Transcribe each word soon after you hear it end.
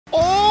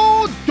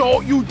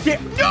Don't you dare.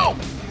 No!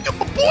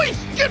 Boys,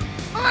 get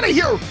out of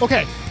here.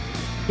 Okay.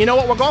 You know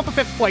what? We're going for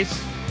 5th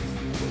place.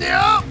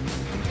 Yeah.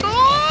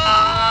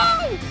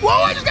 Oh!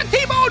 Whoa, I just got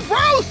T-boned,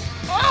 bros.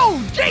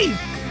 Oh, jeez.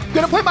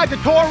 Gonna play my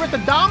guitar with the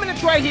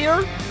dominance right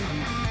here.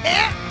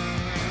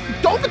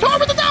 Don't guitar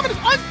with the dominance.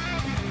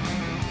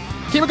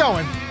 Keep it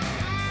going.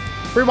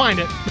 Rewind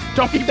it.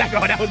 Don't keep that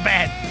going. That was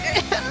bad.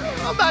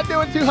 I'm not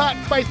doing too hot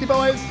and spicy,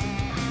 boys.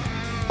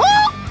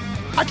 Oh!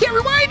 I can't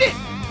rewind it.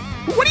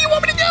 What do you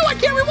want me to do? I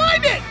can't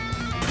rewind it.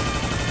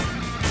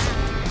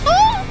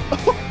 Oh!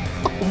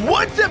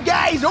 What's up,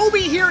 guys?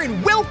 Obi here,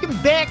 and welcome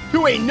back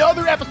to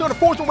another episode of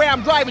Forza where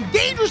I'm driving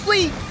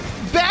dangerously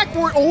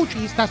backward. Oh,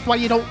 jeez. That's why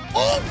you don't.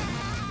 Oh!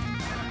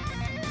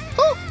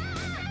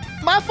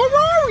 My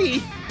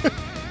Ferrari.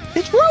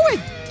 It's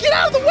ruined. Get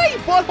out of the way,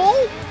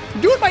 butthole.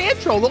 I'm doing my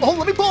intro. Hold,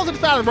 let me pull to the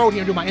side of the road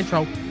here and do my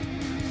intro.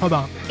 Hold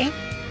on.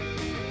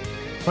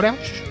 Go down.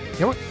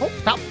 Here we go. Oh,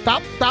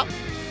 stop.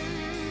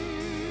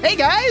 Hey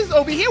guys,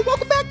 over here.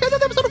 Welcome back to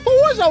another episode of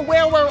Forza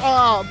where we're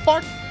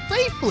parked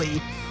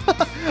safely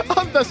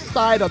on the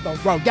side of the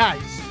road.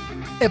 Guys,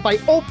 if I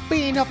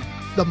open up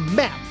the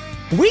map,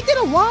 we did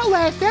a lot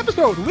last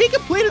episode. We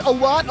completed a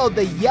lot of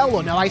the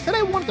yellow. Now, I said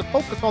I wanted to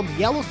focus on the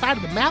yellow side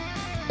of the map.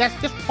 That's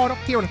this part up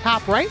here on the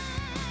top, right?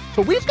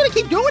 So we're just gonna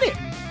keep doing it.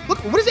 Look,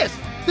 what is this?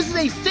 This is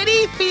a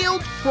city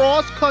field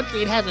cross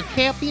country. It has a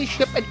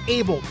championship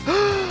enabled.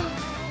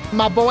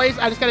 My boys,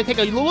 I just gotta take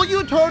a little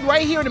U-turn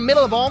right here in the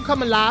middle of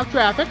oncoming live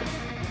traffic.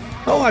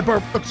 Oh, I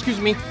burped, excuse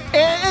me.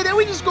 And then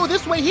we just go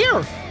this way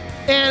here.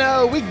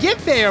 And we get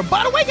there.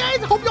 By the way,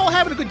 guys, I hope you're all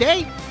having a good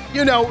day.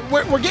 You know,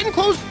 we're getting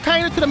close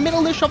kind of to the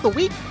middle-ish of the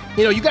week.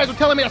 You know, you guys are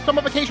telling me that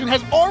summer vacation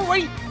has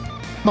already...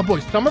 My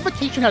boys, summer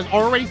vacation has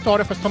already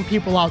started for some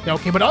people out there,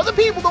 okay? But other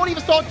people don't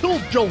even start till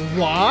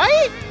July?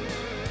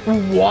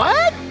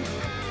 What?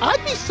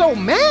 I'd be so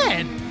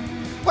mad.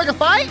 Like,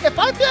 if I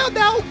found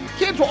out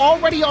kids were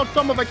already on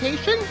summer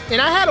vacation and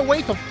I had to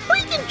wait till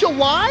freaking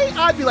July,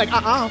 I'd be like,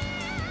 I'll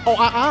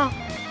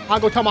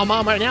go tell my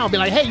mom right now and be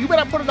like, hey, you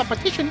better put in a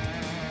petition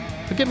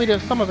to give me the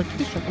summer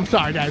vacation. I'm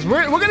sorry, guys.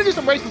 We're going to do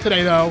some races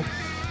today, though.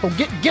 So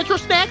get your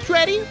snacks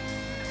ready.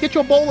 Get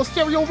your bowl of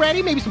cereal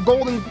ready. Maybe some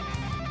golden...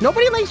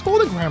 Nobody likes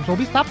Golden Grams,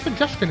 Obi. Stop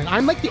suggesting it.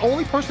 I'm like the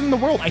only person in the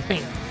world, I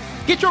think.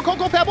 Get your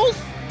Cocoa Pebbles,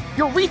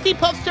 your Reese's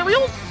Puff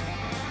cereals,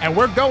 and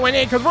we're going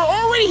in because we're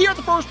already here at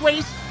the first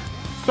race.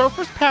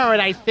 Surfers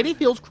Paradise City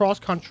Fields Cross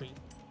Country.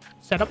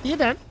 Set up the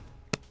event.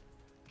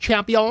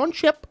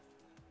 Championship.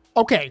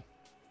 Okay.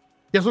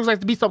 This looks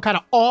like to be some kind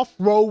of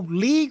off-road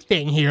league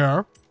thing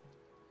here.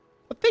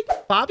 I think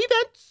 5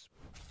 events.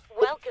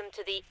 Welcome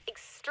to the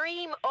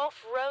Extreme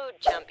Off-Road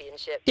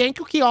Championship. Thank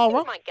you,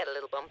 Kiara. It might get a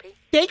little bumpy.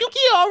 Thank you,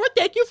 Kiara.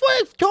 Thank you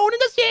for toning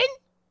us in.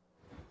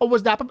 Oh,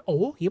 was that...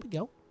 Oh, here we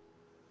go.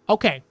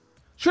 Okay.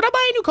 Should I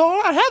buy a new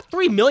car? I have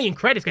 3 million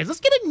credits, guys.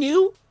 Let's get a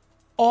new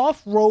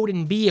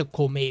off-roading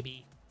vehicle,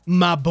 maybe.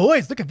 My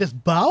boys, look at this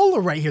bowler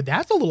right here.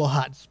 That's a little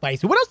hot and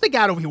spicy. What else they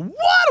got over here?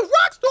 What? A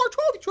Rockstar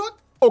trophy truck.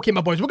 Okay,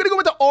 my boys, we're going to go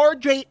with the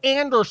RJ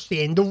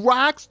Anderson, the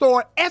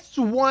Rockstar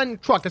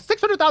S1 truck. The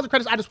 600,000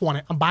 credits, I just want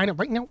it. I'm buying it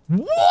right now.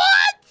 What?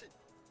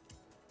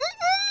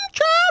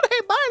 Child, I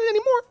ain't buying it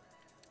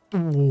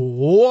anymore.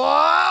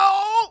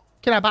 Whoa.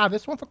 Can I buy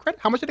this one for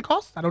credit? How much did it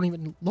cost? I don't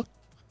even look.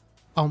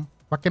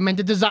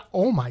 Recommended design.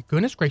 Oh, my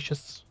goodness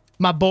gracious.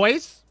 My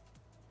boys,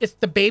 it's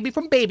the baby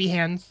from Baby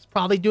Hands.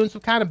 Probably doing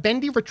some kind of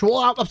bendy ritual.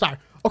 I'm sorry.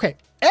 Okay.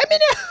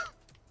 Eminem.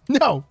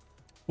 No.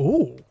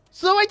 Ooh.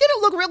 So I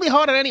didn't look really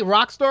hard on any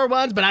Rockstar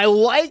ones, but I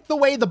like the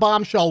way the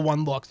Bombshell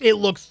one looks. It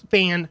looks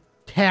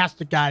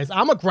fantastic, guys.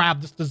 I'm going to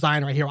grab this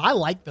design right here. I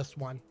like this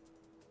one.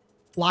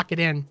 Lock it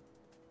in.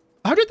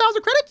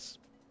 100,000 credits?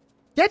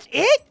 That's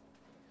it?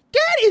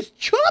 That is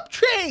chump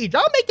change.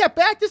 I'll make that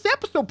back this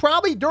episode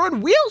probably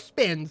during wheel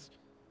spins.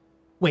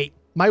 Wait,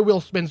 my wheel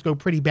spins go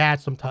pretty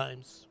bad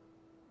sometimes.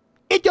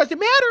 It doesn't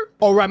matter.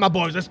 All right, my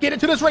boys, let's get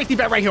into this race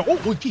event right here. Oh,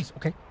 jeez.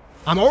 Okay.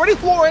 I'm already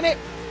flooring it.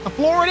 I'm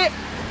flooring it.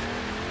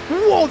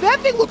 Whoa, that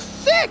thing looks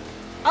sick.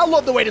 I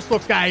love the way this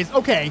looks, guys.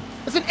 Okay,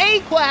 it's an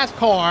A-class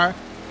car.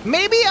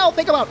 Maybe I'll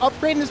think about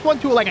upgrading this one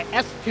to like an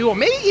S2 or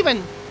maybe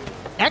even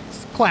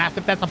X-class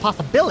if that's a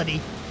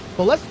possibility.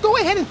 But let's go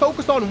ahead and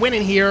focus on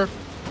winning here.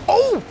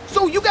 Oh,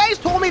 so you guys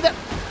told me that...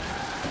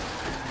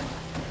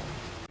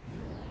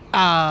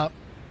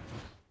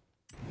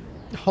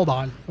 Hold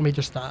on. Let me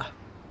just let's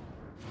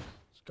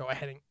go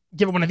ahead and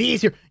give it one of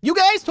these here. You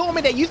guys told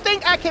me that you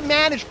think I can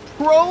manage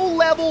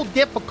pro-level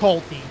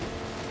difficulty.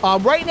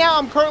 Right now,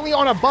 I'm currently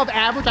on above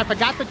average. I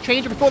forgot to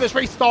change it before this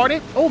race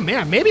started. Oh,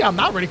 man, maybe I'm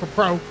not ready for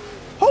pro.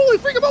 Holy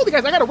freaking moly,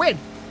 guys, I gotta win.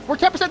 We're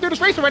 10% through this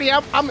race already.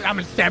 I'm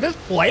in 7th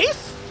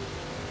place?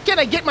 Can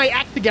I get my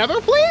act together,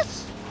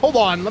 please? Hold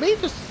on, let me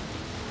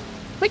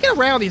get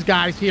around these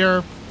guys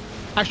here.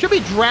 I should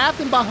be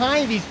drafting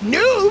behind these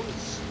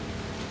noobs.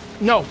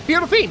 No,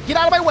 Fear the Fiend, get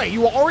out of my way.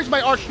 You are always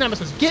my arch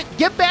nemesis.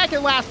 Get back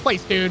in last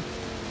place, dude.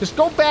 Just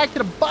go back to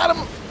the bottom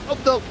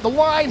of the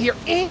line here.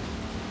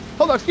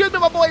 Hold on, excuse me,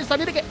 my boys. I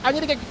need to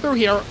get through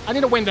here. I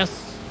need to win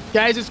this.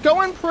 Guys, it's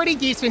going pretty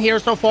decent here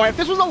so far. If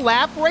this was a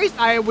lap race,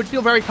 I would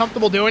feel very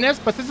comfortable doing this,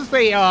 but this is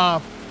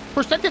a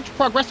percentage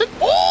progression.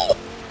 Oh,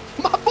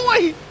 my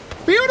boy,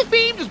 Fear the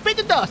Fiend just bit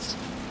the dust.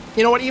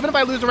 You know what? Even if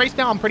I lose a race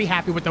now, I'm pretty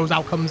happy with those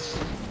outcomes.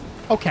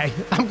 Okay,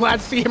 I'm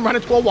glad to see him run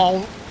into a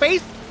wall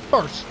face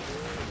first.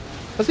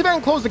 Let's see if I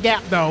can close the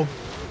gap, though.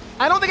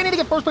 I don't think I need to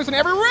get first place in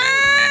every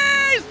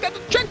race. Got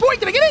the checkpoint.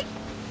 Did I get it?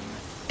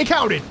 It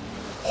counted.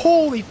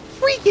 Holy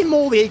freaking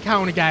moly, it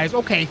counted, guys.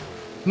 Okay,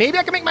 maybe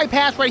I can make my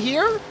pass right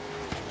here.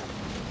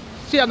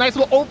 See a nice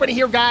little opening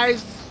here,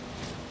 guys.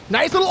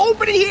 Nice little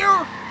opening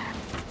here.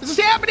 This is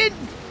happening.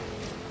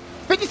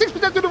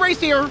 56% through the race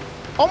here.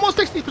 Almost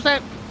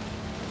 60%.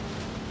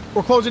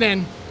 We're closing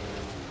in.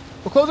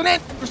 We're closing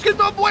in. We're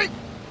skidding up, boy.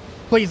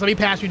 Please, let me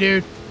pass you,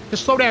 dude.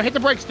 Just slow down. Hit the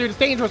brakes, dude. It's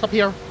dangerous up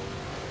here.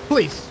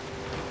 Please.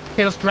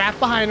 Okay, let's draft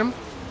behind him.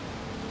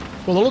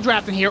 A little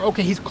draft in here.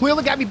 Okay, he's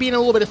clearly got me beating a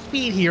little bit of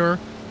speed here.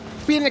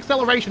 Speed and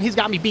acceleration, he's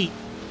got me beat.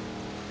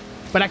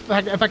 But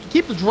if I can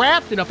keep the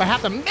drafting up, I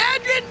have to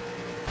imagine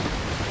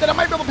that I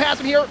might be able to pass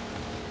him here.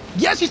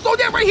 Yes, he slowed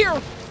down right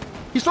here.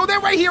 He slowed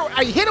down right here.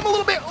 I hit him a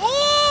little bit.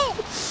 Oh!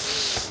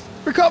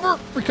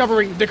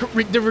 Recovery.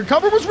 The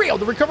recovery was real.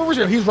 The recovery was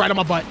real. He's right on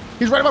my butt.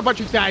 He's right on my butt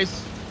cheeks,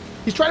 guys.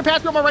 He's trying to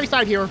pass me on my right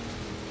side here.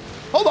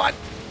 Hold on.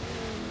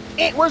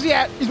 Where's he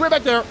at? He's way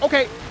back there.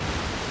 Okay.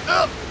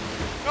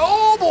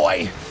 Oh,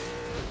 boy.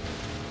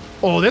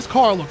 Oh, this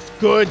car looks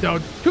good, though.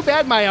 Too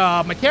bad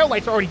my tail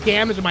lights are already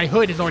damaged and my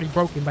hood is already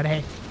broken, but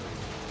hey.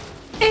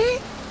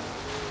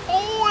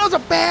 Oh, that was a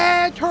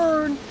bad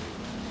turn.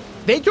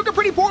 They took it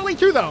pretty poorly,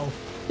 too, though.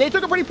 They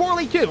took it pretty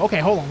poorly, too. Okay,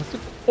 hold on.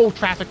 Oh,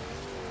 traffic.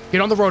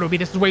 Get on the road, Obi.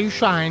 This is where you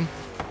shine.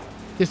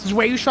 This is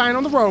where you shine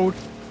on the road.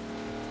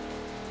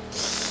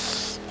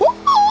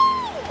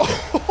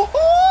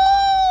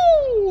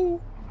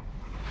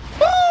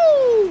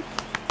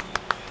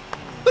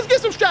 Let's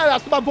get some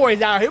shout-outs to my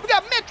boys out here. We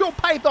got Metro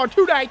Python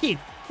 219.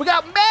 We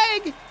got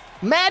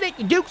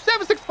Matic Duke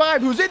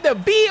 765, who's in the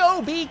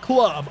BOB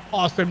Club.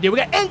 Awesome, dude. We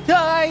got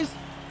Entize,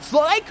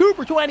 Sly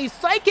Cooper 20,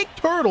 Psychic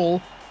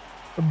Turtle,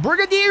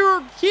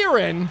 Brigadier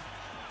Kieran,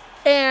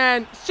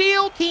 and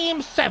SEAL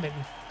Team 7.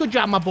 Good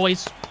job, my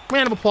boys.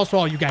 Round of applause for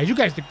all you guys. You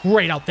guys did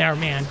great out there,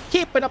 man.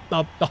 Keeping up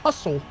the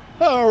hustle.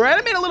 All right,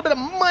 I made a little bit of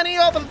money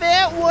off of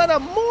that one.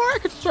 I'm more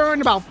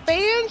concerned about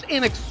fans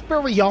and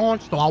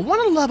experience, though. I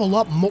want to level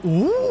up more.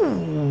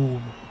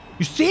 Ooh.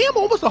 You see, I'm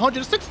almost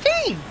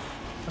 116.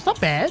 That's not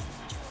bad.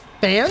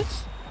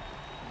 Fans.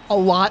 A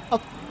lot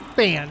of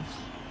fans.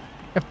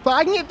 If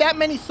I can get that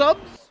many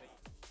subs,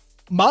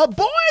 my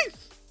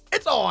boys,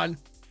 it's on.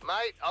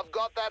 Mate, I've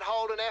got that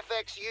Holden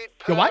FX Ute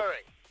Yo, purring. what?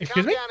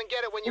 Excuse Come me? down and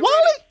get it when you're Wally?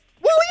 ready.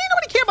 Wally, you don't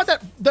really care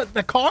about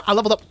the car. I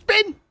leveled up.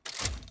 Spin.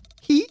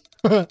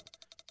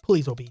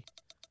 Please, OB.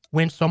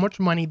 Win so much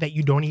money that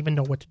you don't even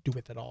know what to do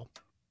with it all.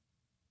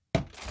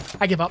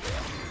 I give up.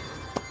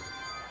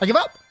 I give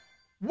up.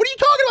 What are you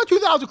talking about?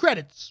 2,000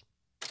 credits.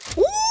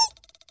 Ooh.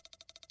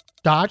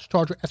 Dodge,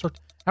 Charger, SR.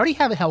 I already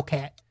have a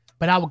Hellcat,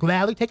 but I will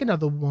gladly take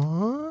another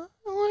one.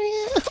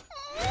 Oh, yeah.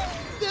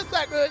 That's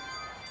not good.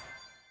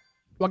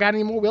 Do I got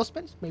any more wheel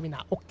spins? Maybe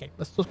not. Okay,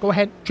 let's just go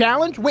ahead.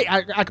 Challenge. Wait,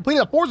 I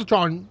completed a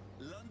Forza-thon.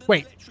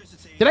 Wait,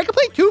 did I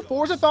complete 2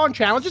 Forza-thon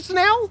challenges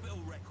now?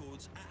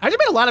 I just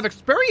made a lot of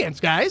experience,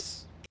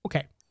 guys.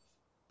 Okay,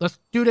 let's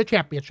do the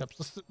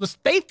championships. Let's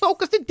stay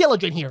focused and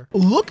diligent here.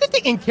 Look at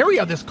the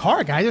interior of this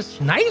car, guys. It's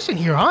nice in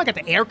here, huh? I got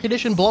the air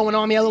condition blowing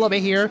on me a little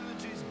bit here.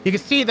 You can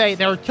see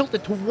they're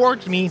tilted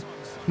towards me.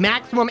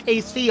 Maximum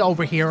AC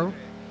over here.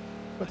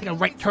 I'll take a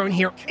right turn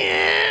here.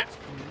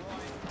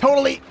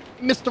 Totally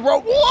missed the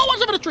road. Whoa,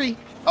 watch out for the tree.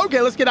 Okay,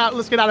 let's get out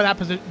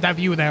of that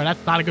view there.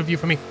 That's not a good view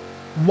for me.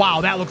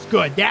 Wow, that looks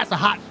good. That's a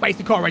hot,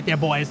 spicy car right there,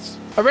 boys.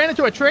 I ran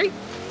into a tree.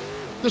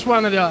 Just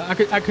wanted to,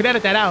 I could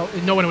edit that out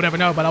and no one would ever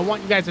know, but I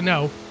want you guys to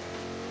know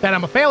that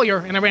I'm a failure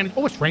and I ran into,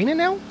 oh, it's raining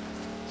now?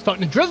 It's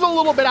starting to drizzle a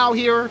little bit out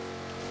here.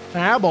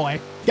 Ah, boy.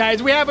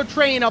 Guys, we have a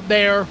train up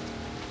there.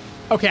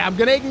 Okay, I'm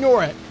going to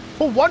ignore it.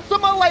 For once in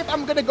my life,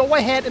 I'm going to go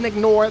ahead and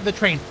ignore the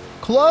train.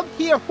 Club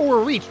Tier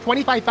 4 reach,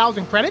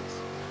 25,000 credits.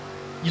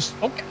 Just,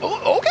 okay,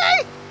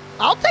 okay.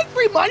 I'll take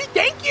free money,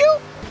 thank you.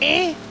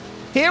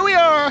 Here we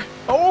are,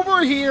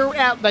 over here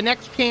at the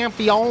next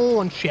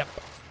championship.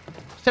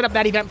 Set up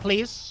that event,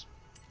 please.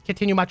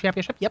 Continue my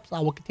championship. Yep, so I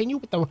will continue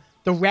with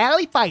the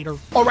rally fighter.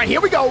 All right, here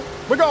we go.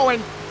 We're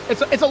going.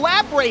 It's a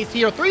lap race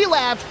here, 3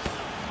 laps.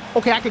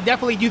 Okay, I could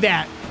definitely do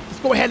that. Let's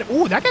go ahead.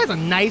 Ooh, that guy's a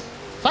nice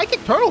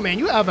Psychic Turtle, man.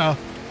 You have a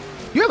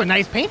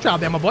nice paint job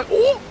there, my boy.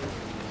 Ooh,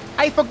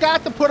 I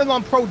forgot to put it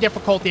on pro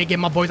difficulty again,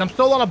 my boys. I'm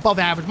still on above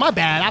average. My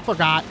bad. I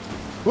forgot.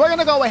 We're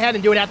gonna go ahead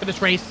and do it after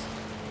this race.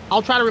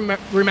 I'll try to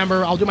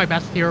remember. I'll do my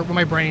best here with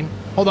my brain.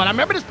 Hold on. I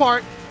remember this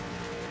part.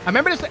 I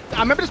remember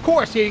this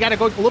course here. You got to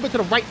go a little bit to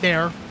the right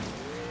there.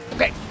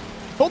 Okay,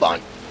 hold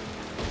on.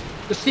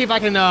 Let's see if I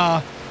can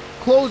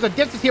close the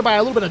distance here by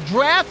a little bit of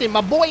drafting.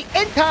 My boy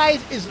Entize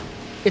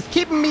is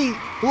keeping me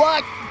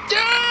locked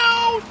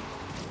down.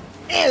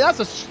 Yeah,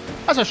 that's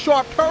a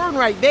sharp turn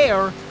right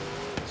there.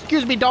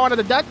 Excuse me, Dawn of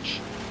the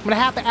Dutch. I'm gonna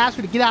have to ask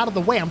you to get out of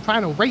the way. I'm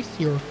trying to race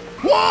here.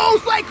 Whoa,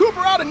 Sly Cooper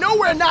out of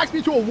nowhere knocks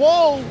me to a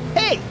wall.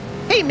 Hey,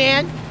 hey,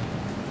 man.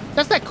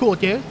 That's not cool,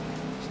 dude.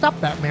 Stop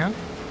that, man.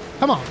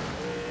 Come on.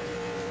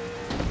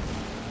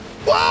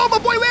 Whoa, my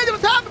boy landed on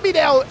top of me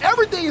now.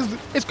 Everything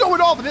is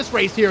going off in this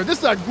race here. This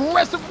is an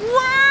aggressive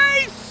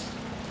race.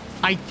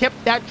 I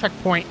tipped that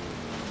checkpoint.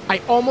 I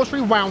almost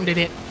rewounded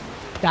it.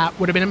 That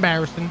would have been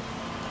embarrassing.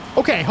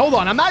 Okay, hold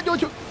on. I'm not doing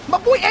too... My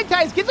boy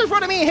Egg-Ties gets in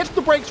front of me and hits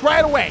the brakes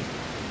right away.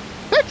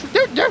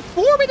 They're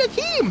forming a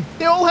team.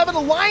 They all have an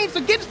alliance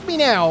against me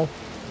now.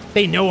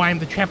 They know I'm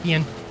the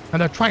champion,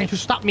 and they're trying to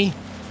stop me.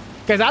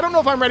 Guys, I don't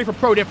know if I'm ready for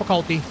pro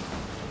difficulty.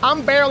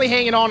 I'm barely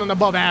hanging on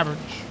above average.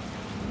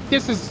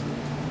 This is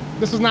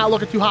not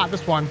looking too hot,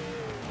 this one.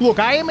 Look,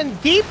 I am in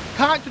deep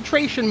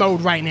concentration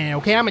mode right now,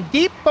 okay? I'm in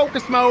deep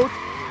focus mode.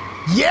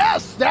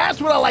 Yes, that's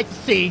what I like to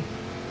see.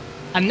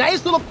 A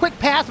nice little quick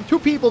pass of 2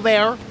 people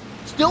there.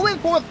 Still in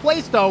 4th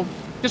place, though.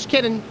 Just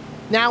kidding.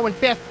 Now in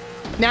 5th.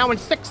 Now in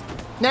 6th.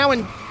 Now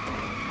in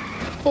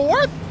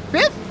 4th?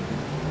 5th?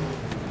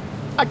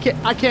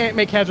 I can't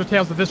make heads or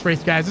tails of this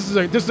race, guys. This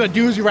is a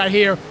doozy right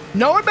here.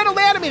 No one better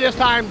land on me this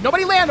time.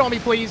 Nobody land on me,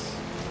 please.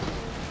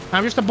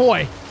 I'm just a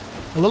boy.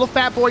 A little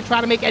fat boy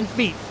trying to make ends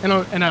meet in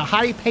a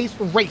high-paced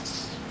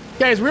race.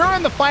 Guys, we're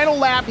on the final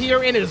lap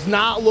here, and it is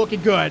not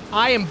looking good.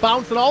 I am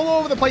bouncing all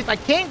over the place. I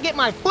can't get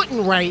my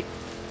footing right.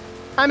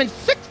 I'm in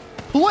 6th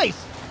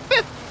place.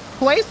 5th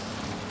place.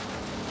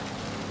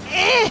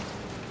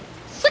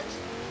 6th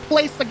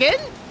place again.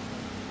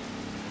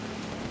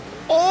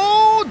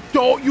 Oh,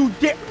 don't you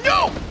dare.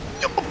 No!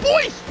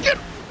 Boys, get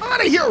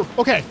out of here.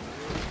 Okay.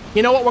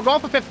 You know what? We're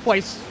going for 5th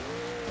place.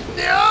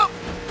 No.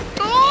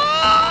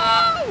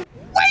 Oh!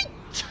 Wait!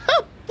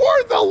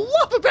 For the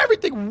love of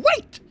everything,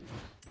 wait!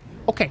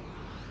 Okay.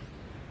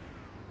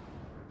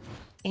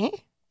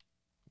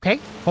 Okay,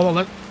 hold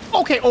on.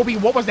 Okay, Obi,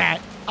 what was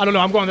that? I don't know.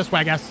 I'm going this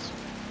way, I guess.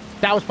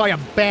 That was probably a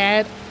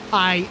bad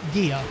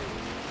idea.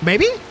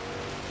 Maybe?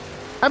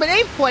 I'm in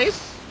 8th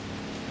place.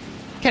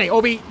 Okay,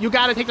 Obi, you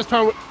got to take this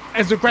turn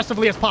as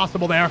aggressively as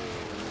possible there.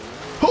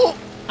 Oh,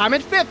 I'm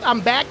in 5th.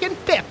 I'm back in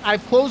 5th.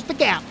 I've closed the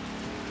gap.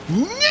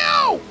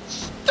 No!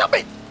 Stop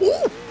it!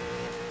 Ooh!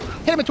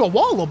 Hit him into a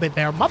wall a little bit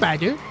there. My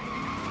bad, dude.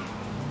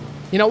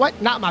 You know what?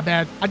 Not my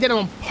bad. I did it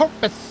on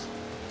purpose.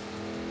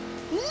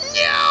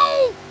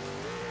 No!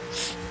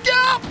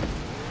 Stop!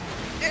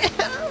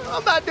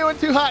 I'm not doing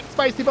too hot,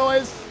 spicy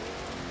boys.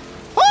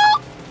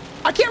 Oh!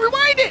 I can't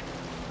rewind it!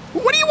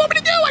 What do you want me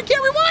to do? I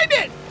can't rewind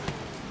it!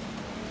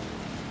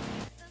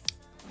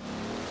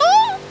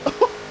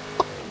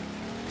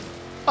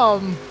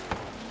 Oh!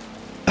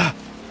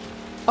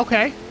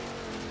 Okay.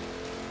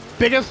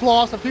 Biggest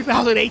loss of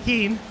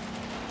 2018.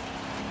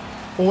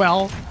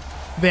 Well,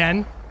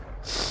 then.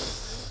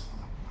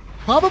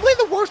 Probably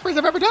the worst race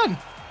I've ever done.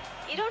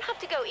 You don't have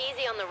to go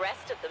easy on the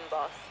rest of them,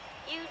 boss.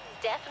 You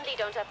definitely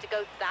don't have to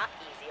go that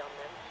easy on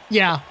them.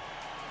 Yeah.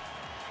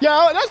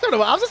 Yeah, that's not. I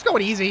was just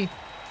going easy.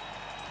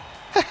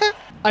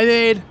 I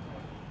made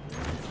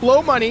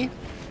low money,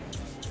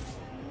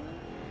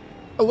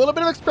 a little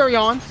bit of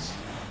experience,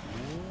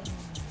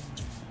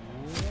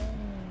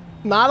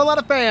 not a lot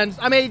of fans.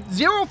 I made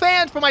 0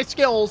 fans for my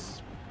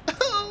skills.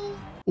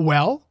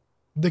 Well,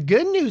 the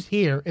good news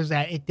here is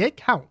that it did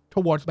count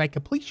towards my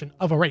completion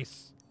of a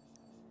race.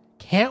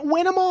 Can't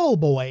win them all,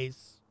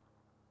 boys.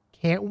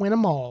 Can't win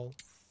them all.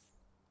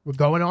 We're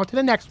going on to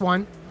the next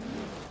one.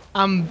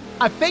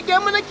 I think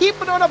I'm gonna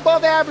keep it on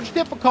above average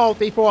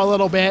difficulty for a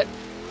little bit.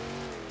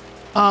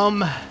 I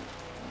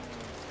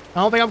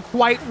don't think I'm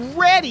quite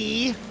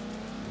ready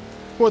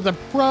for the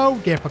pro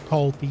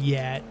difficulty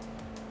yet.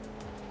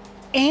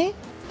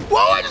 Whoa,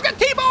 I just got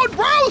T-boned,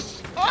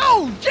 bros!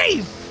 Oh,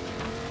 jeez!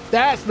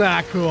 That's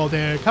not cool,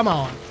 dude. Come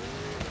on.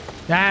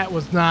 That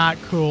was not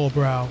cool,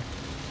 bro.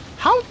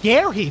 How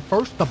dare he,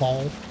 first of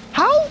all?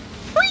 How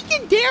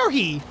freaking dare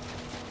he?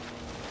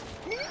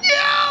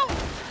 No!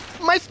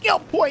 My skill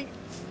points.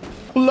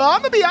 Well,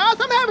 I'm gonna be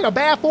honest, I'm having a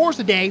bad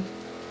Forza day.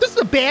 This is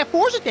a bad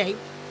Forza day.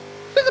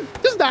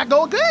 This is not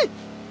going good.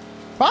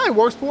 Probably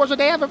worst Forza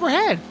day I've ever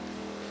had.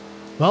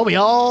 Well, we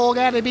all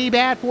gotta be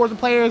bad Forza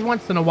players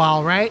once in a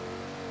while, right?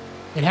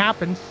 It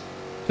happens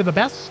to the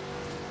best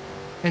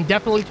and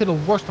definitely to the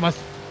worst of us.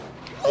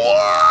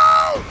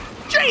 Whoa!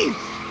 Jeez!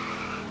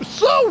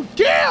 Slow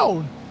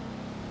down!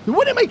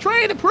 What am I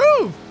trying to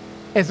prove?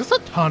 Is this a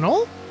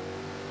tunnel?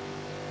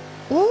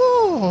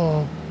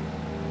 Oh,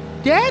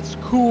 that's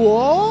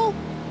cool.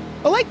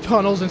 I like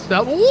tunnels and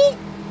stuff. Ooh.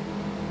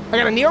 I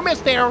got a near miss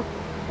there.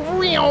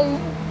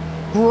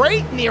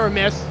 Great near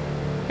miss.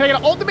 Can I get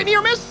an ultimate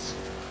near miss?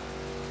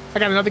 I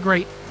got another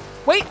great.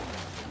 Wait.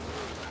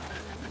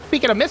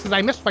 Speaking of misses,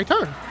 I missed my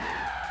turn.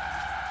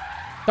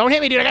 Don't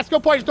hit me, dude. I got skill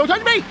points. Don't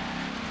touch me.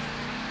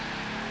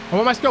 I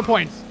want my skill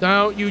points.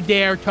 Don't you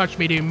dare touch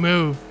me, dude.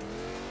 Move.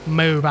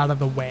 Move out of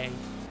the way.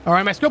 All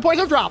right, my skill points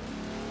have dropped.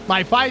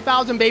 My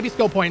 5,000 baby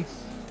skill points.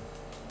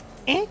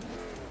 I'm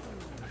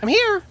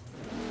here.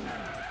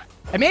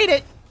 I made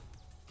it.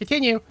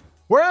 Continue.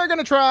 We're going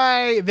to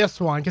try this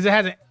one because it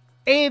has an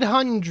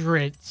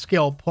 800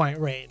 skill point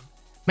rate.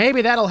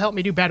 Maybe that'll help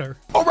me do better.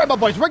 All right, my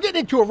boys, we're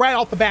getting into it right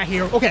off the bat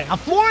here. Okay, I'm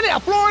flooring it,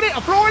 I'm flooring it,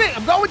 I'm flooring it.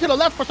 I'm going to the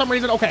left for some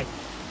reason. Okay.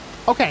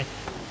 Okay.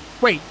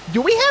 Wait,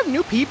 do we have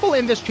new people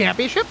in this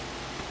championship?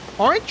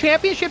 Aren't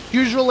championships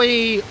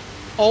usually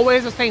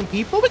always the same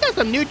people? We got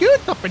some new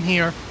dudes up in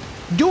here.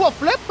 Do a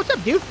flip. What's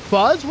up, dude?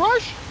 Fuzz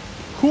Rush?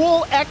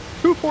 Cool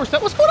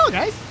X247. What's going on,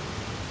 guys?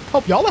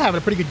 Hope y'all are having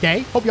a pretty good day.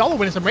 Hope y'all are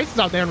winning some races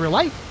out there in real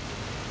life.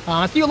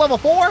 See you level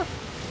 4.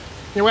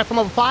 You went from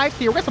level 5.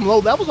 See, we got some low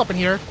levels up in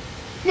here.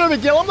 No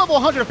big deal. I'm level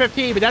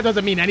 115, but that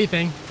doesn't mean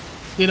anything.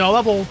 You know, a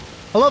level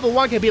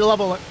 1 can be a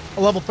level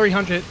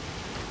 300.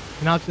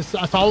 You know,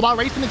 it's all about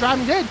racing and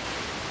driving good.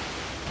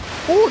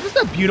 Oh, this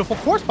is a beautiful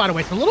course, by the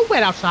way. It's a little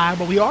wet outside,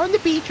 but we are on the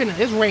beach and it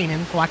is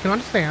raining, so I can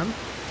understand.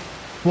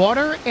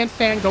 Water and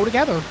sand go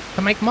together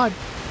to make mud.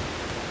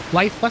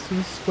 Life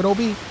lessons with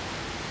OB.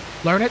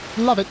 Learn it,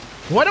 love it.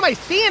 What am I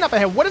seeing up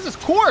ahead? What is this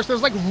course?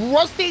 There's like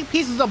rusty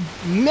pieces of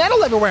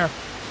metal everywhere.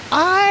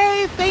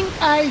 I think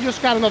I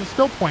just got another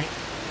skill point.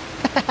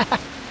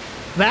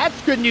 That's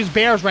good news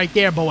bears right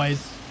there,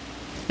 boys.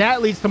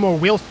 That leads to more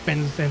wheel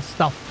spins and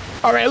stuff.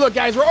 All right, look,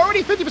 guys, we're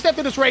already 50%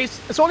 through this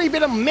race. It's only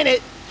been a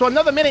minute, so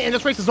another minute and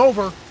this race is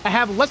over. I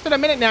have less than a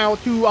minute now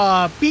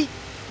to beat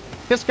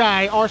this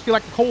guy, RC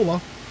Electricola,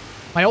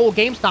 my old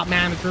GameStop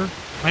manager,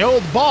 my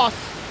old boss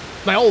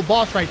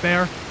right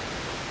there.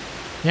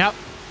 Yep.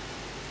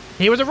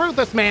 He was a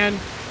ruthless man.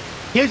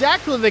 He was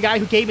actually the guy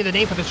who gave me the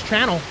name for this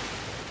channel.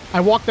 I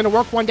walked into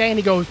work one day and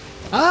he goes,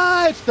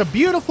 it's the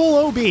beautiful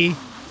OB. And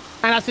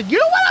I said, you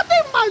know what? I'm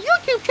naming my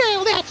YouTube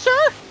channel that,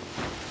 sir.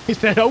 He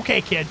said, okay,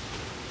 kid.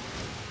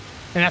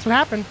 And that's what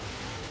happened.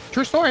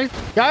 True story.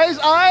 Guys,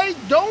 I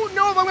don't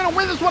know if I'm going to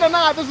win this one or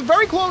not. This is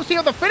very close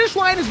here. The finish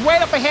line is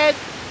right up ahead.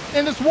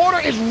 And this water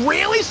is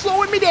really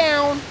slowing me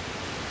down.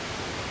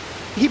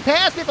 He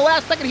passed me at the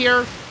last second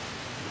here.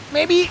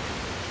 Maybe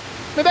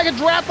I can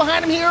draft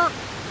behind him here.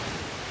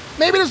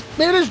 Maybe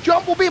this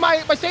jump will be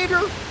my savior.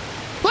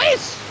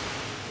 Please.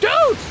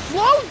 Dude,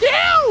 slow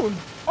down.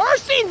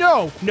 RC,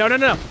 no.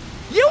 No.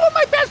 You are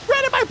my best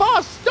friend and my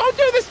boss. Don't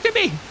do this to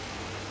me.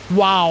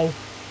 Wow.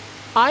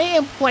 I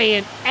am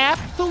playing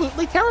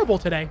absolutely terrible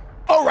today.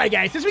 All right,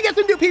 guys, since we got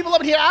some new people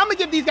up in here, I'm going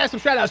to give these guys some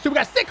shout-outs, too. We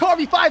got Sick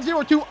Harvey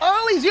 502,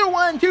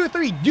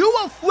 Ollie0123,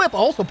 Duo Flip,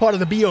 also part of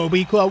the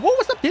BOB Club. Whoa,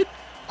 what's up, dude?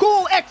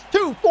 Cool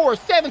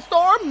X247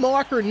 Star,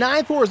 Marker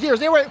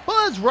 9400,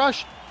 Buzz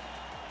Rush,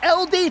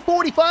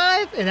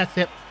 LD45, and that's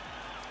it.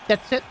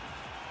 That's it.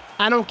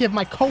 I don't give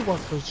my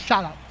coworkers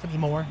shout-outs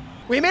anymore.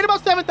 We made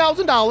about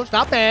 $7,000,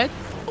 not bad.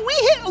 We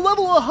hit a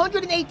level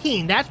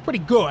 118, that's pretty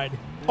good.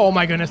 Oh,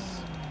 my goodness.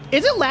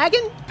 Is it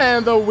lagging?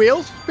 And the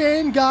wheel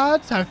spin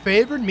gods have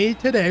favored me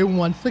today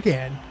once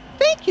again.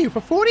 Thank you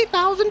for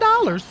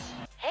 $40,000.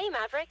 Hey,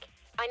 Maverick.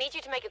 I need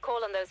you to make a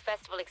call on those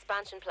festival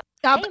expansion plans.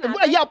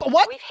 Yeah, but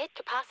what? We've hit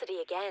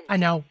capacity again. I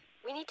know.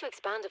 We need to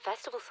expand a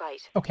festival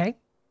site. Okay.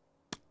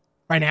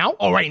 Right now?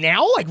 Oh, right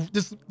now? Like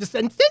this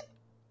instant?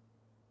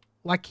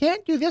 Well, I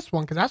can't do this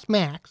one because that's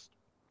maxed.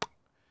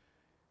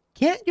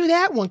 Can't do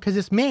that one because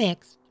it's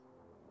maxed.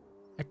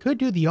 I could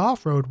do the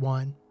off-road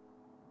one.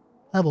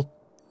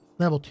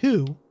 Level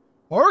 2.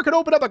 Or we could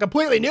open up a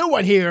completely new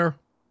one here.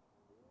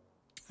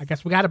 I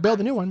guess we got to build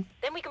a new one.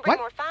 Then we can bring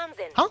more fans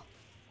in. Huh?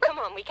 Come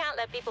on, we can't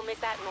let people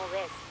miss out on all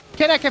this.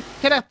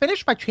 Can I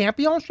finish my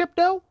championship,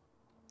 though?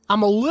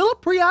 I'm a little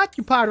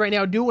preoccupied right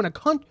now doing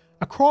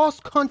a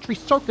cross-country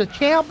circuit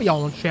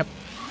championship.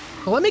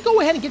 So let me go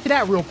ahead and get to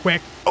that real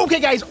quick. Okay,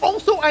 guys,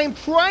 also, I am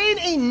trying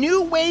a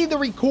new way to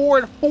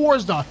record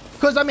Forza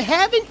because I'm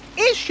having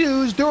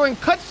issues during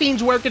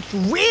cutscenes where it gets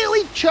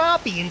really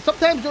choppy and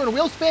sometimes during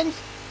wheel spins,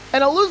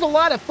 and I lose a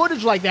lot of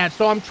footage like that.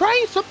 So I'm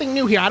trying something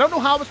new here. I don't know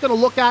how it's going to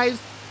look,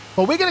 guys,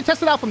 but we're going to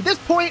test it out from this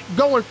point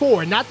going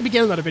forward. Not the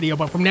beginning of the video,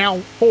 but from now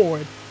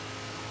forward.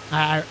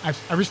 I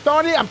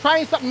restarted it. I'm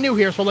trying something new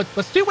here, so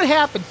let's see what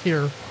happens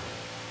here.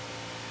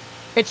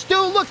 It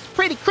still looks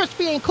pretty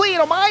crispy and clean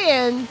on my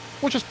end,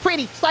 which is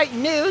pretty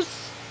exciting news.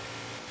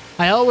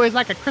 I always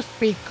like a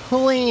crispy,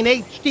 clean,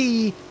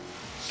 HD,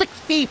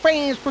 60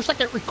 frames per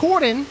second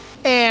recording.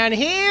 And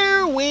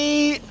here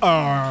we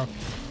are.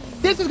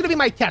 This is going to be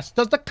my test.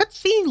 Does the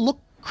cutscene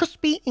look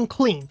crispy and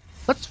clean?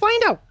 Let's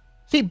find out.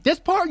 See, this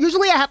part,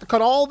 usually I have to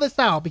cut all this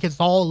out because it's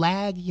all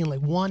laggy and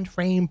like 1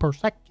 frame per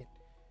second.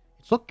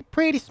 It's looking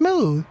pretty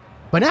smooth,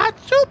 but not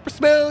super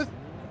smooth.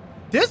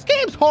 This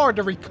game's hard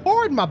to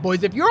record, my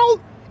boys. If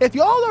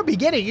y'all are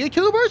beginning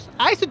YouTubers,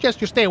 I suggest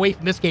you stay away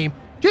from this game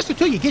just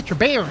until you get your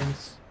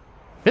bearings.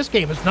 This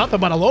game is nothing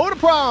but a load of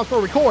problems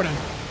for recording,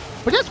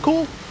 but that's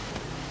cool.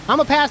 I'm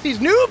gonna pass these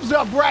noobs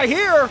up right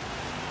here.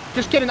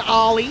 Just kidding,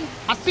 Ollie.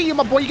 I see you,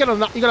 my boy. You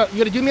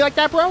gonna do me like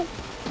that, bro?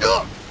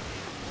 Ugh.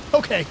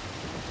 Okay.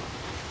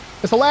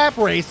 It's a lap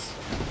race.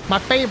 My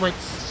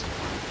favorites.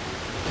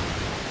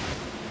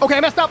 Okay,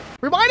 I messed up.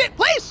 Rewind it,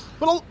 please.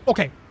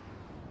 Okay.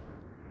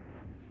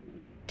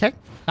 Okay,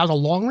 that was a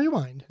long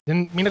rewind.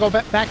 Didn't mean to go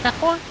back that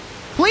far.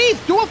 Please,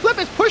 dual flip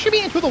is pushing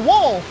me into the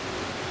wall.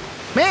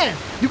 Man,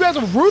 you guys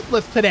are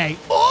ruthless today.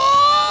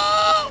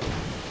 Oh!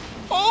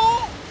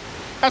 Oh!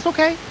 That's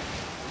okay.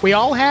 We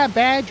all have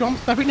bad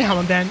jumps every now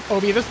and then.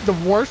 Obi, this is the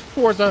worst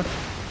Forza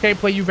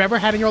gameplay you've ever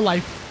had in your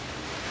life.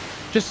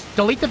 Just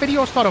delete the video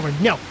and start over.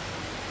 No.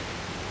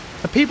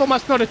 The people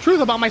must know the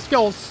truth about my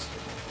skills.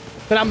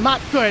 That I'm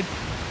not good.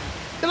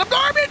 That I'm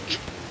garbage.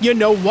 You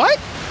know what?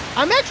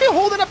 I'm actually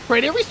holding a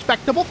pretty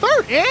respectable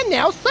third and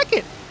now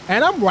second.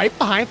 And I'm right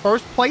behind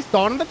first place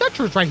Dawn and the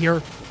Dutchers right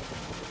here.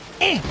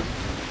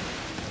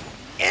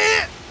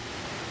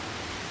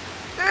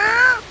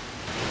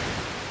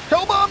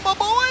 Come on, my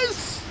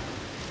boys.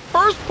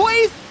 First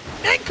place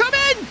and come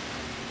in.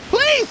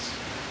 Please.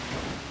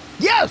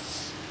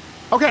 Yes.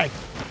 Okay.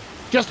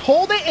 Just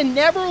hold it and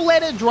never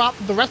let it drop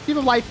the rest of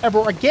your life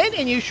ever again,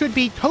 and you should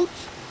be totes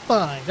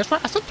fine. That's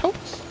right. I said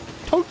totes.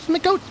 Totes and the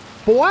goats.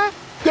 Boy,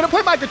 gonna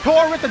play my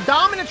guitar with the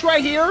dominance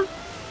right here.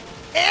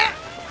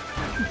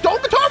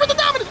 Don't guitar with the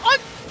dominance.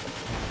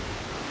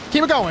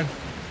 Keep it going.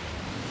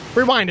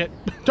 Rewind it.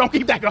 Don't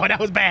keep that going. That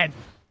was bad.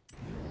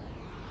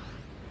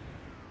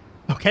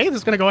 Okay,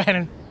 just gonna go ahead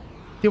and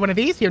do one of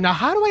these here. Now,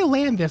 how do I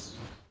land this?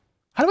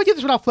 How do I do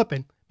this without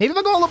flipping? Maybe if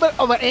I go a little bit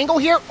of an angle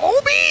here.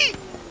 Obi!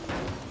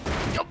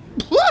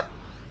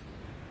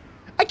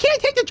 I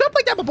can't take the jump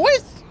like that, my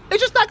boys.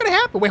 It's just not gonna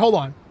happen. Wait, hold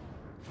on.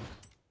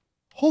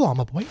 Hold on,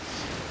 my boys.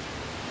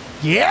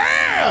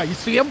 Yeah! You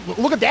see him?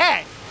 Look at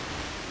that.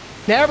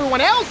 Now everyone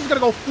else is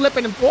gonna go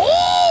flipping and...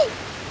 Oh!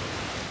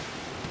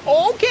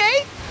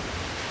 Okay.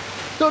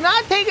 So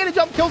not taking a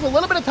jump kills a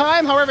little bit of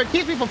time. However, it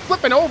keeps me from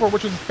flipping over,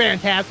 which is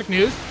fantastic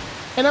news.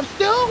 And I'm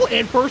still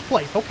in first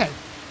place. Okay.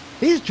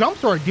 These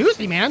jumps are a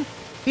doozy, man.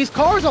 These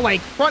cars are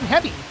like front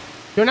heavy.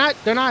 They're not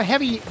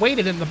heavy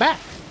weighted in the back.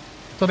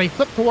 So they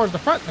flip towards the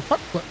front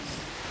flips.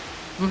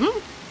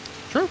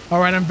 True. All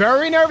right, I'm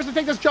very nervous to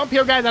take this jump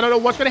here, guys. I don't know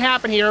what's gonna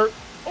happen here.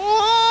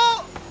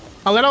 Oh!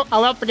 I let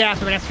out the gas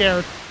and I got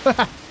scared.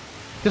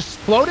 Just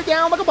floated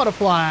down like a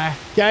butterfly.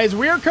 Guys,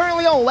 we're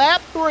currently on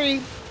lap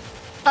 3.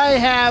 I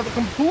have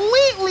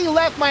completely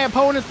left my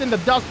opponents in the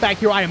dust back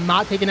here. I am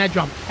not taking that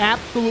jump.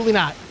 Absolutely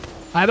not.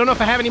 I don't know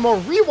if I have any more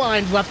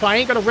rewinds left, so I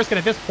ain't gonna risk it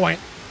at this point.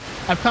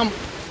 I've come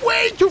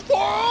way too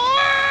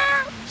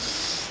far.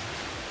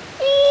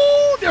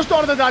 Oh, there's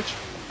Dawn of the Dutch.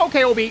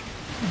 Okay, Obi,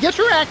 get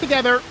your act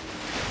together.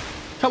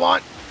 Come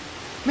on.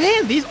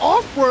 Man, these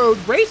off-road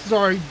races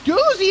are a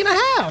doozy and a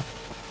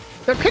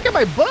half. They're kicking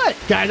my butt.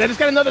 Guys, I just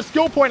got another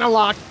skill point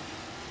unlocked.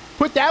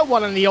 Put that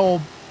one in the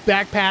old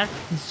backpack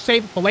and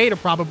save it for later,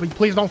 probably.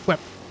 Please don't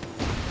flip.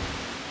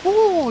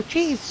 Oh,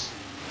 jeez.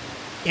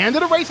 End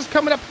of the race is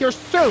coming up here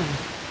soon.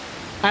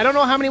 I don't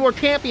know how many more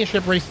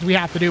championship races we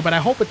have to do, but I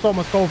hope it's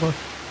almost over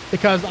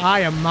because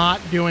I am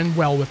not doing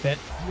well with it.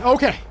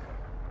 Okay.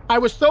 I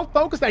was so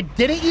focused, I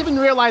didn't even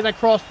realize I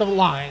crossed the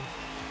line.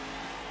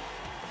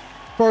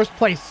 First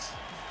place.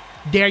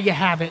 There you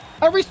have it.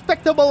 A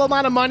respectable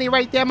amount of money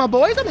right there, my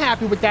boys. I'm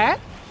happy with that.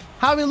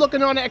 How are we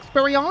looking on the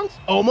experience?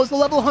 Almost a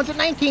level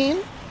 119.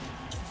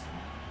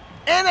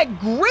 And a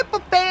grip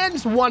of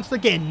fans once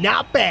again.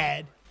 Not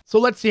bad. So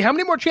let's see. How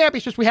many more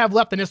championships we have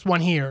left in this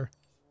one here?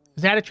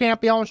 Is that a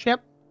championship?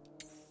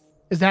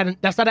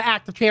 That's not an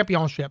active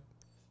championship.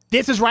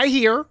 This is right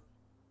here.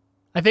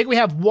 I think we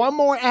have one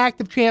more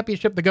active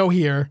championship to go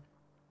here.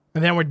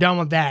 And then we're done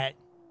with that.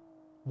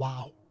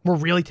 Wow. We're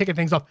really taking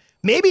things off.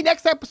 Maybe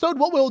next episode,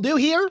 what we'll do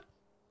here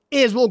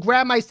is we'll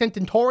grab my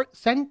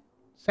Centenario,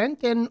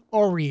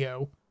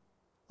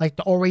 like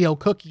the Oreo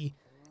cookie,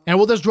 and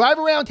we'll just drive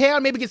around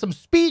town, maybe get some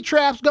speed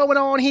traps going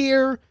on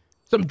here,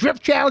 some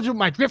drift challenges with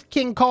my Drift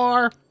King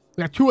car.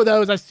 We got 2 of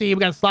those, I see.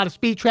 We got a lot of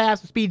speed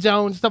traps, speed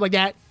zones, stuff like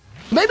that.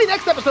 So maybe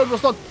next episode, we'll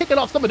start kicking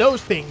off some of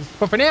those things.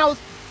 But for now,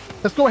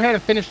 let's go ahead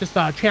and finish this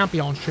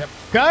championship.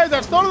 Guys,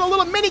 I've started a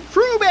little mini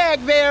crew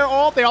bag there.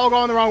 Oh, they all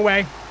going the wrong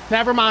way.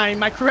 Never mind.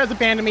 My crew has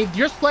abandoned me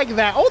just like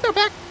that. Oh, they're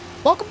back.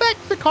 Welcome back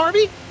to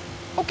Carby.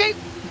 Okay,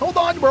 hold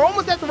on. We're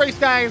almost at the race,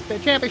 guys. The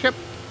championship.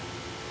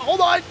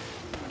 Hold on.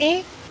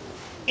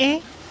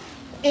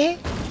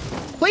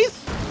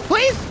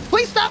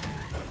 Please stop.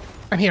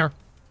 I'm here.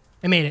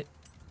 I made it.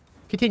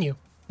 Continue.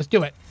 Let's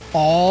do it.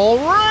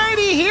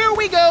 Alrighty, here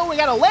we go. We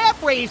got a lap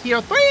race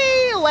here.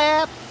 3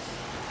 laps.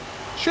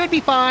 Should be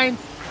fine.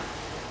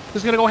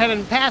 Just gonna go ahead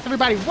and pass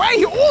everybody right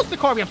here. Oh,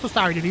 Sicarby, I'm so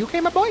sorry, dude. Are you okay,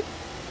 my boy?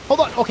 Hold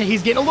on. Okay,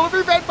 he's getting a little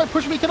revenge by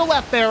pushing me to the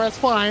left there. That's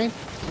fine.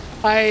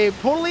 I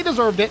totally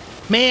deserved it.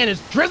 Man,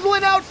 it's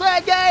drizzling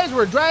outside, guys.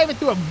 We're driving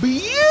through a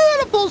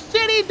beautiful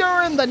city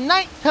during the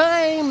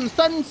nighttime.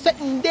 Sun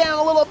setting down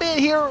a little bit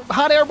here.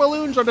 Hot air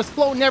balloons are just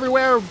floating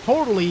everywhere.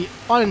 Totally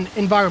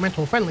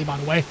un-environmental friendly, by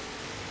the way.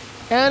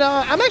 And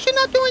I'm actually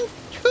not doing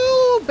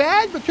too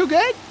bad, but too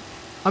good.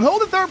 I'm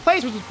holding 3rd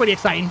place, which is pretty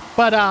exciting.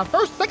 But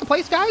 1st, 2nd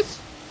place,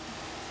 guys,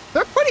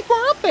 they're pretty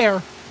far up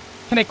there.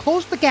 Can I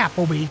close the gap,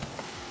 Obi?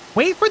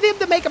 Wait for them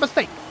to make a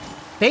mistake.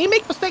 They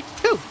make mistakes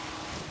too.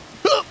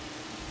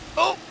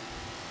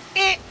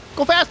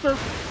 Go faster.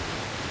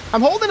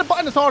 I'm holding the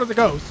button as hard as it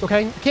goes,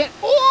 okay? I can't.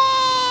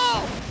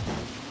 Oh!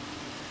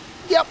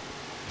 Yep.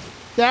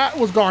 That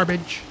was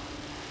garbage.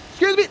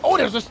 Excuse me. Oh,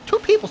 there's just 2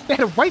 people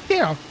standing right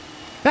there.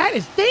 That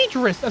is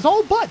dangerous as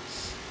all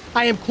butts.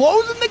 I am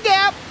closing the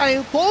gap. I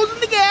am closing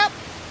the gap.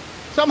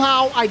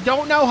 Somehow, I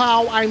don't know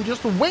how, I'm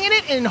just winging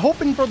it and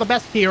hoping for the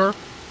best here.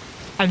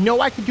 I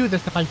know I can do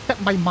this if I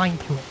set my mind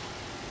to it.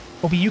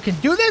 Obi, you can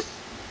do this.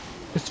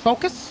 Just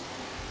focus.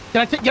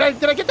 Did I get that?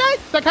 Did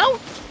that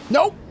count?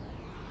 Nope.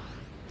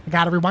 I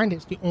gotta rewind it.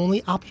 It's the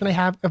only option I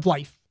have of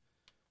life.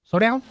 Slow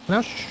down.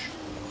 Now, shh.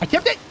 I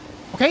kept it.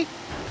 Okay.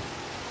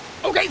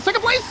 Okay,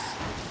 second place.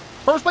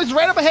 First place is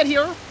right up ahead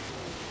here.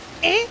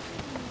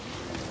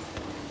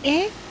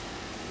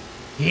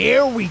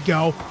 Here we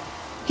go.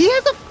 He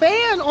has a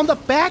fan on the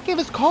back of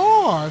his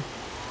car.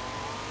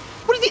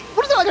 What is it?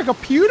 What is it, like a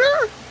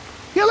computer?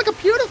 He has like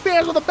computer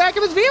fans on the back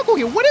of his vehicle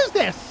here. What is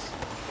this?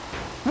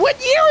 What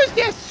year is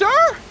this,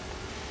 sir?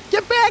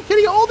 Get back to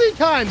the olden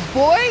times,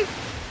 boy.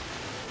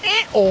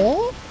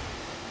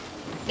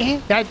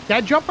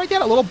 That jump right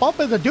there, a little bump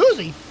is a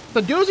doozy. It's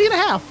a doozy and a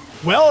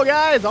half. Well,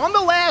 guys, on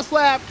the last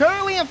lap,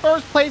 currently in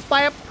first place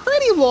by a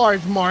pretty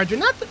large margin.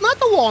 Not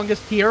the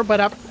longest here,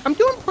 but I'm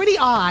doing pretty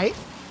high.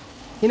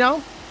 You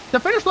know, the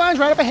finish line's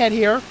right up ahead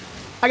here.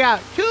 I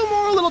got 2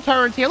 more little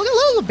turns here. Look at a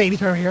little baby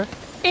turn here.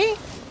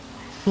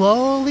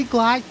 Slowly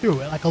glide through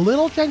it like a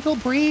little gentle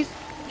breeze.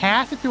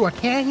 Pass it through a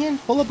canyon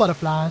full of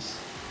butterflies.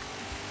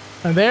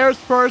 And there's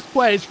first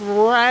place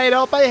right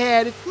up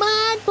ahead. It's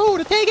mine for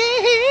to take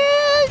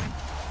it here.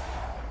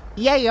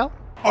 Yeah.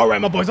 All right,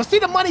 my boys. Let's see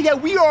the money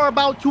that we are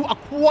about to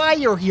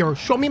acquire here.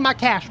 Show me my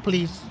cash,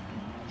 please.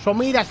 Show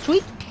me that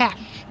sweet cash.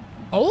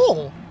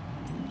 Oh,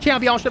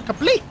 championship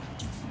complete.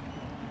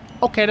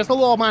 Okay, there's a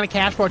little amount of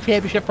cash for a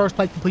championship first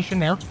place completion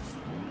there.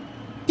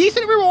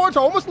 Decent rewards,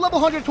 almost level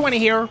 120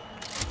 here.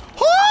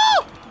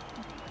 Oh!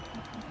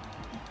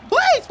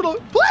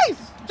 Please!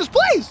 Just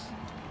please!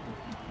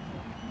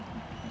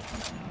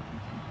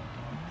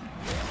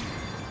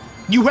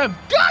 You have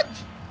got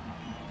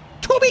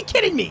to be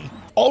kidding me!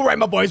 All right,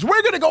 my boys,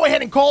 we're going to go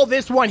ahead and call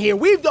this one here.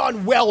 We've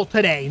done well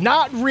today.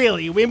 Not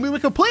really. We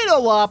completed a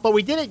lot, but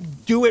we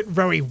didn't do it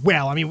very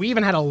well. I mean, we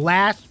even had a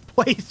last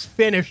place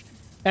finish.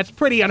 That's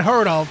pretty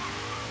unheard of.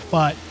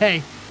 But,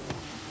 hey,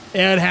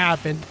 it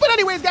happened. But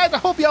anyways, guys, I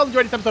hope you all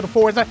enjoyed this episode of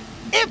Forza.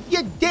 If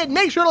you did,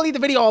 make sure to leave the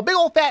video a big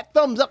old fat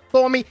thumbs up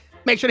for me.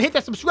 Make sure to hit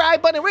that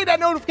subscribe button and ring that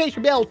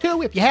notification bell,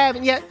 too, if you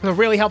haven't yet, because it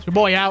really helps your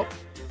boy out.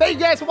 Thank you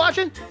guys for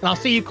watching, and I'll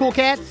see you cool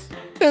cats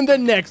in the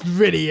next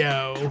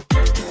video.